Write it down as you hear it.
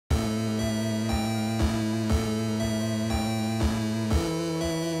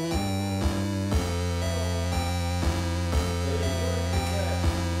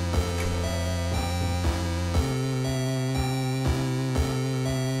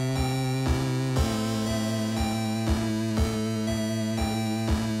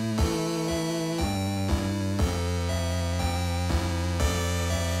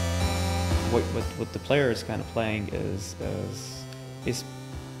what the player is kind of playing is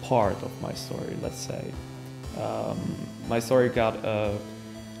part of my story, let's say. My story got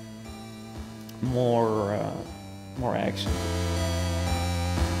more action.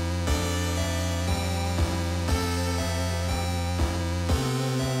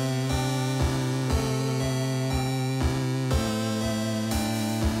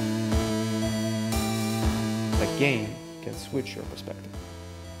 The game can switch your perspective,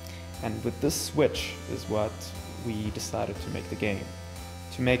 and with this switch is what we decided to make the game,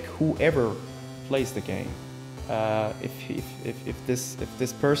 to make whoever plays the game, if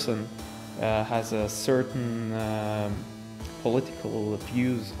this person has a certain political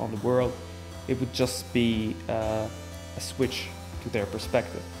views on the world, it would just be a switch to their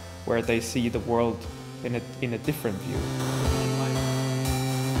perspective, where they see the world in a different view.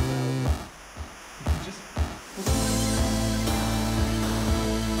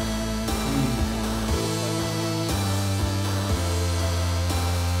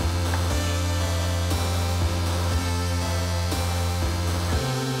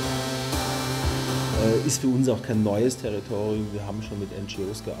 Ist für uns auch kein neues Territorium. Wir haben schon mit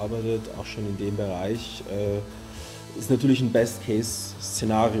NGOs gearbeitet, auch schon in dem Bereich. Ist natürlich ein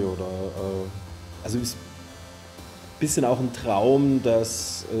Best-Case-Szenario. Also ist ein bisschen auch ein Traum,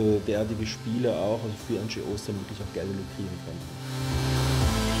 dass derartige Spiele auch also für NGOs dann wirklich auch Gelder lukrieren können.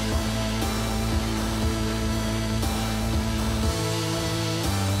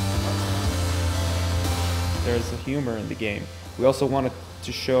 There's a humor in the game. We also wanted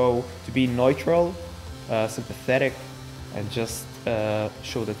to be neutral, sympathetic, and just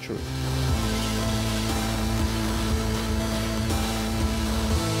show the truth.